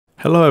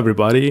Hello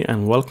everybody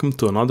and welcome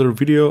to another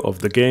video of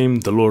the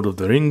game The Lord of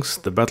the Rings,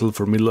 The Battle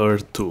for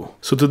Middle-earth 2.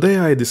 So today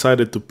I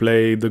decided to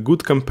play the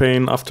good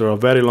campaign after a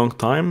very long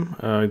time.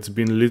 It's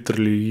been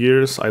literally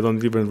years, I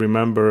don't even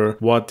remember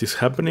what is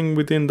happening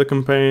within the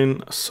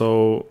campaign.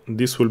 So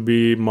this will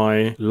be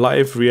my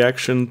live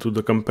reaction to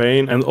the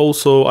campaign, and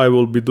also I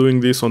will be doing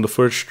this on the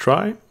first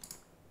try.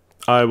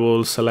 I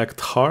will select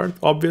hard,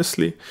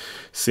 obviously,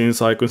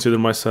 since I consider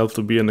myself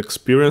to be an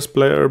experienced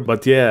player,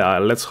 but yeah,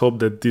 let's hope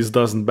that this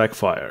doesn't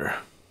backfire.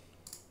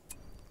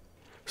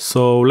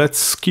 So let's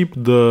skip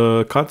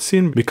the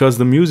cutscene, because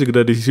the music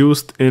that is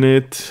used in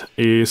it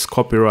is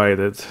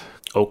copyrighted.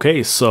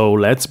 Okay, so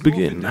let's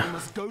begin.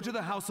 Must go to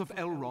the house of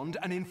Elrond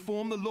and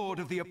inform the Lord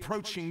of the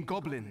approaching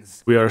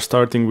goblins. We are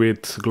starting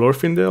with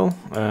Glorfindel,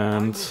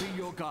 and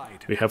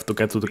we have to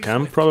get to the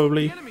camp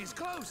probably.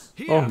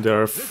 Oh,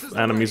 there are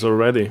enemies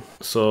already.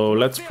 So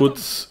let's put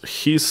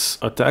his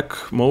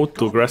attack mode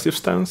to aggressive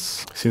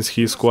stance, since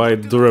he's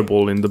quite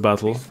durable in the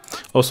battle.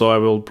 Also, I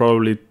will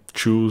probably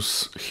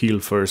choose heal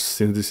first,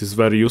 since this is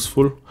very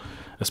useful,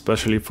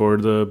 especially for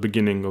the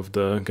beginning of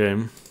the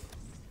game.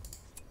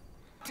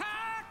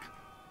 Attack!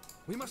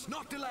 We must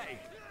not delay.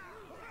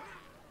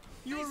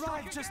 You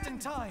arrived just in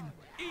time.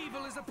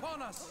 Evil is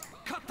upon us.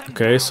 Cut them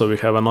Okay, so we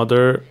have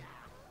another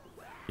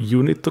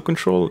unit to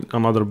control,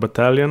 another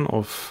battalion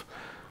of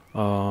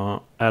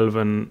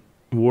elven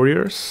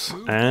warriors,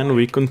 and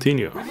we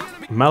continue.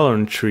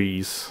 Melon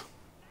trees.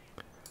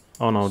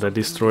 Oh no, they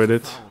destroyed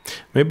it.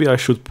 Maybe I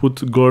should put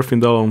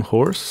Glorfindel on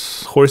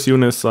horse. Horse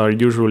units are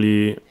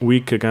usually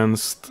weak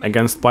against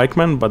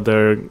pikemen, but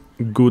they're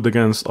good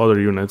against other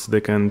units.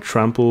 They can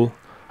trample.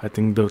 I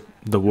think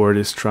the word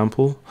is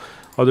trample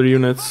other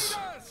units.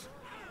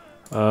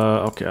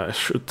 Okay, I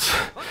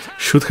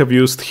should have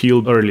used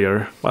heal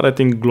earlier, but I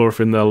think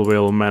Glorfindel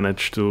will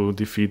manage to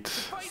defeat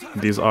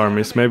these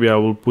armies. Maybe I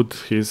will put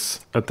his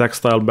attack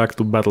style back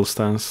to battle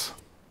stance.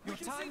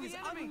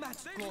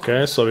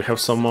 Okay, so we have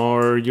some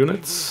more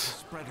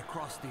units.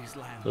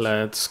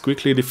 Let's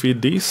quickly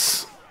defeat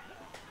these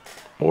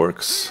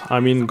orcs.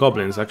 I mean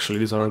goblins, actually,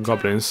 these are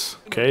goblins.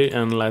 Okay,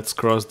 and let's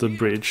cross the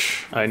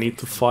bridge. I need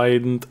to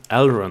find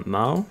Elrond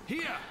now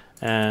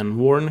and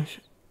warn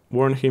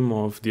him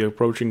of the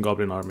approaching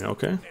goblin army,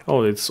 okay?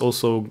 Oh, it's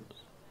also...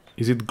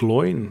 Is it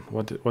Gloin?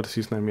 What is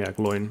his name? Yeah,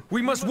 Gloin.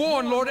 We must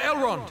warn Lord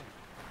Elrond.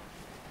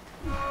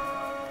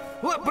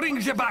 What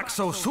brings you back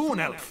so soon,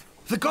 Elf?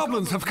 The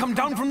goblins have come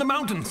down from the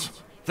mountains.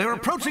 They're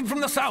approaching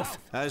from the south.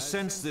 I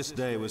sensed this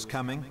day was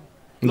coming.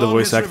 The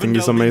voice acting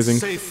is amazing.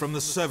 Safe from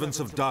the servants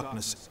of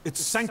darkness. Its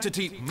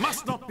sanctity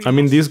must not be. I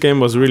mean, this game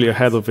was really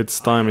ahead of its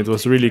time. It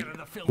was really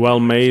well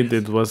made.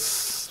 It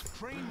was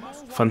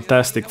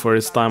fantastic for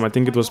its time. I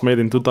think it was made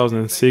in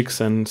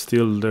 2006, and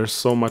still there's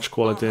so much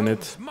quality in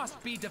it.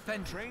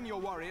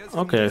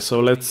 Okay, so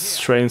let's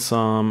train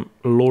some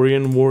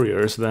Lorien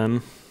warriors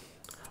then.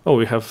 Oh,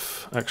 we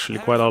have actually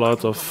quite a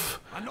lot of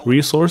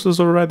resources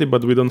already,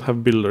 but we don't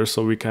have builders,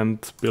 so we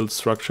can't build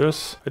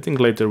structures. I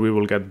think later we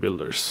will get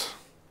builders.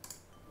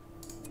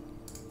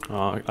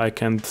 I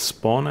can't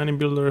spawn any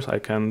builders, I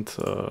can't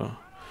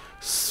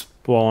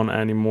spawn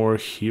any more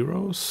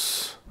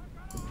heroes.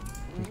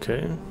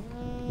 Okay.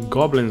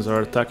 Goblins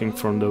are attacking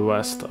from the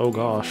west, oh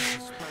gosh.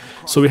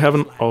 So we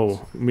haven't...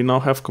 Oh, we now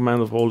have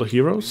command of all the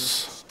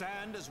heroes.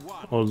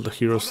 All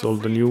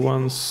the new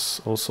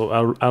ones, also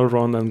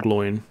Elrond and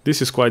Gloin.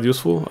 This is quite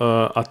useful.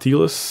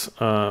 Attilas,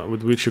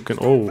 with which you can...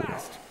 Oh!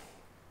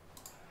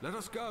 Let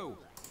us go.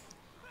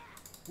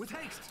 With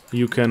haste.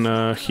 You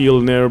can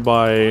heal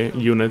nearby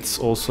units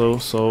also,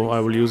 so I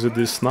will use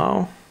this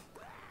now.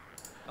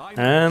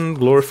 And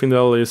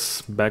Glorfindel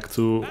is back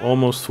to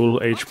almost full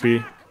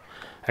HP.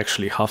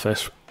 Actually half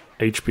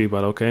HP,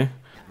 but okay.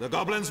 The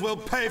goblins will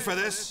pay for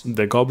this.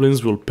 The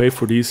goblins will pay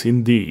for this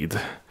indeed.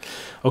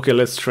 Okay,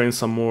 let's train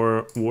some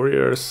more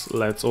warriors.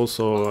 Let's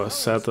also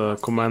set a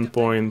command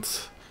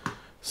point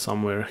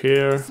somewhere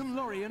here.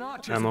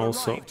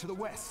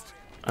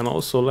 And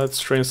also let's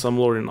train some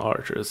Lorien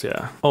archers,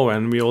 yeah. Oh,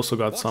 and we also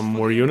got some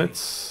more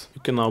units.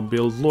 You can now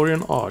build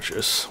Lorien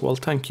archers. Well,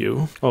 thank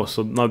you. Oh,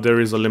 so now there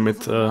is a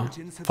limit,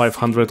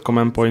 500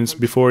 command points.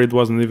 Before it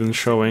wasn't even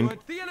showing.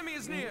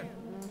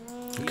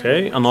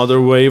 Okay, another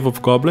wave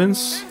of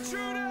goblins.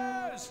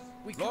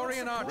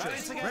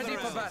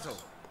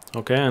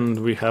 Okay,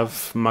 and we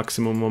have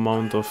maximum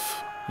amount of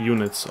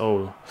units.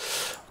 Oh,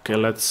 okay,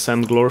 let's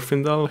send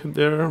Glorfindel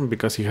there,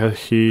 because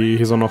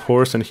he's on a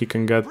horse and he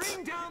can get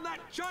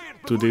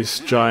to this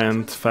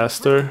giant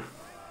faster.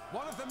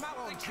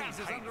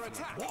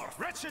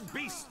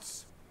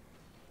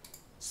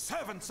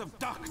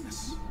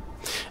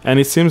 And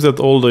it seems that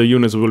all the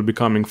units will be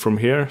coming from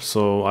here,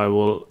 so I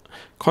will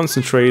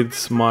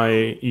concentrate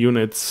my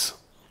units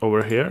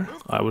over here.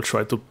 I will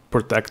try to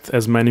protect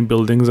as many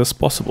buildings as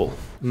possible.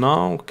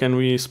 Now, can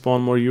we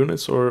spawn more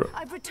units or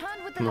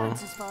no?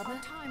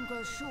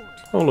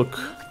 Oh look,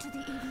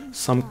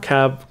 some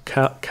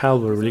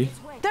cavalry.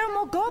 There are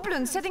more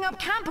goblins setting up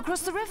camp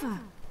across the river.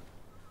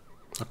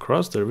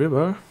 Across the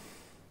river?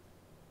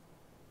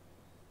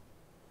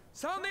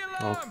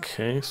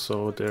 Okay,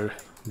 so they're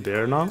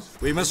there now.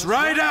 We must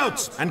ride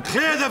out and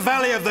clear the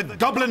valley of the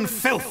goblin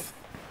filth.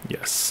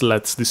 Yes,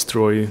 let's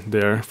destroy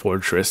their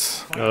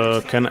fortress.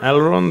 Can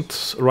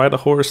Elrond ride a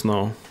horse?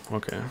 No.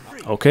 Okay.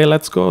 Okay,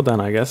 let's go then,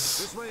 I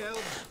guess.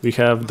 We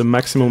have the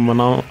maximum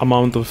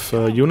amount of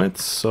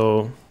units,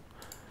 so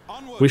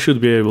we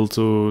should be able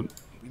to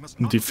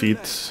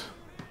defeat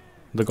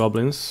the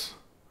goblins.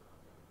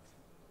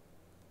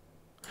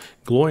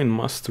 Glowing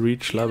must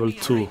reach level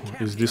 2.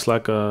 Is this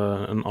like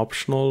an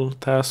optional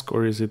task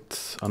or is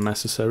it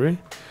unnecessary?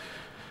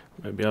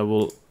 Maybe I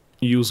will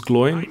use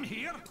glowing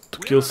to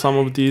kill some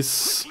of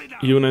these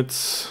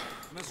units.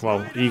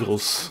 Wow,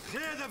 eagles.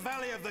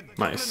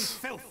 Nice.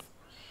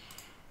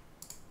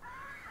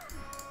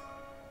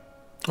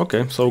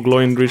 Okay, so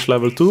glowing reached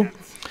level 2.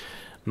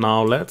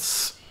 Now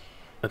let's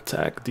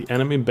attack the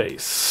enemy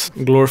base.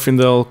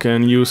 Glorfindel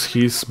can use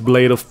his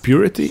Blade of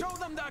Purity.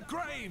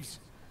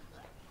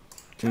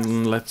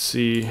 Let's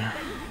see.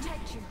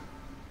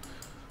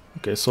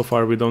 Okay, so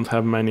far we don't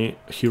have many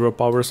hero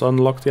powers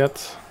unlocked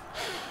yet.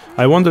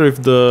 I wonder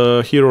if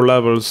the hero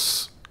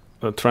levels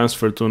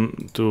transfer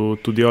to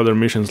the other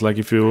missions. Like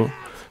if you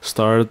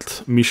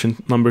start mission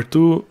number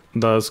 2,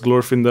 does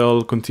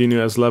Glorfindel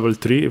continue as level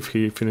 3 if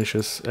he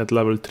finishes at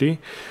level 3?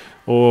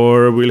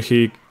 Or will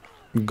he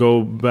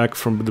go back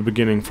from the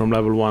beginning, from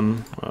level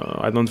 1?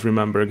 I don't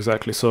remember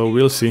exactly, so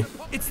we'll see.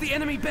 It's the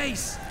enemy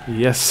base!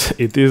 Yes,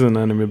 it is an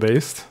enemy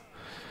base.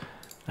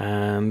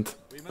 And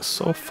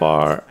so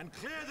far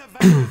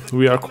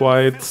we are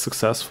quite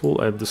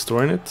successful at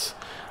destroying it.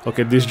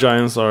 Okay, these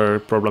giants are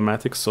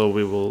problematic, so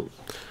we will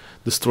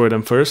destroy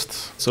them first.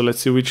 So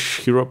let's see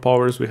which hero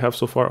powers we have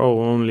so far.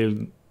 Oh,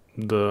 only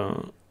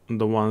the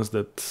ones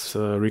that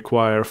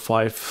require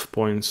 5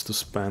 points to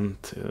spend,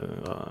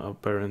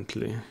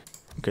 apparently.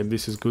 Okay,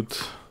 this is good.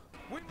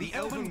 The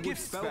Elven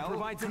gift spell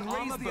provides an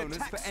armor bonus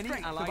for any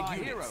allied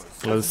heroes.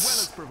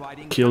 Let's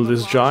kill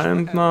this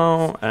giant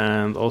now,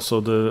 and also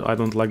I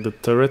don't like the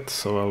turret,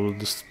 so I will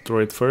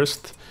destroy it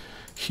first.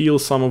 Heal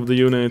some of the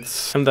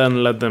units, and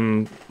then let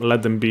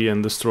them be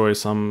and destroy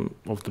some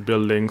of the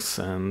buildings,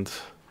 and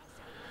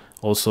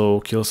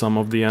also kill some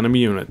of the enemy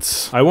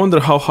units. I wonder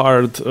how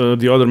hard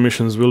the other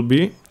missions will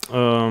be.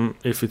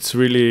 If it's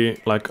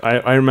really like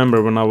I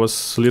remember when I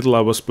was little, I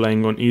was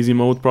playing on easy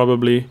mode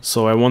probably,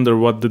 so I wonder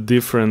what the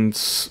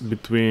difference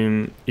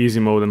between easy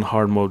mode and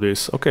hard mode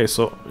is. Okay,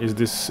 so is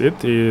this it?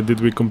 Did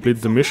we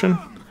complete the mission?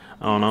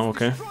 Oh no,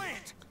 okay.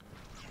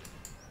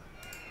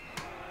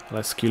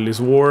 Let's kill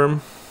this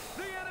worm.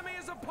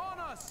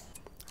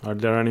 Are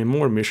there any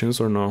more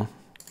missions or no?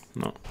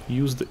 No.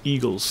 Use the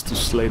eagles to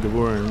slay the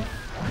worm.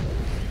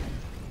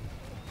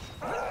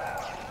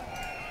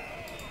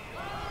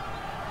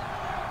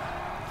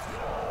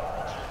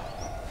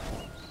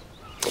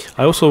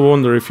 I also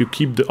wonder if you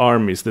keep the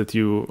armies that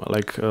you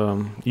like,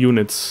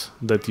 units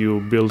that you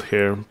build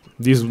here.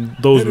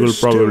 Those will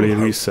probably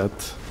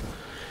reset.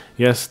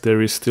 Yes,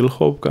 there is still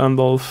hope,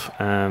 Gandalf,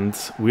 and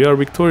we are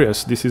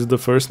victorious. This is the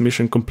first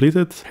mission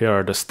completed. Here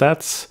are the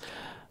stats.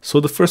 So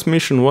the first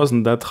mission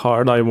wasn't that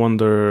hard. I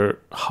wonder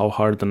how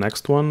hard the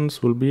next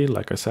ones will be,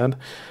 like I said.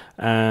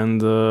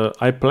 And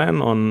I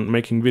plan on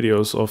making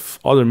videos of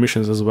other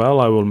missions as well.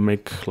 I will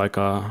make like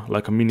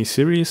a mini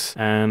series,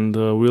 and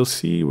we'll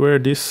see where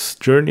this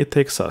journey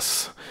takes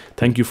us.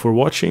 Thank you for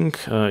watching.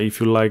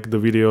 If you like the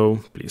video,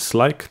 please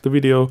like the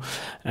video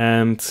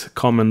and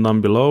comment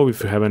down below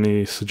if you have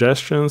any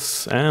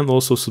suggestions, and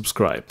also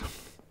subscribe.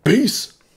 Peace!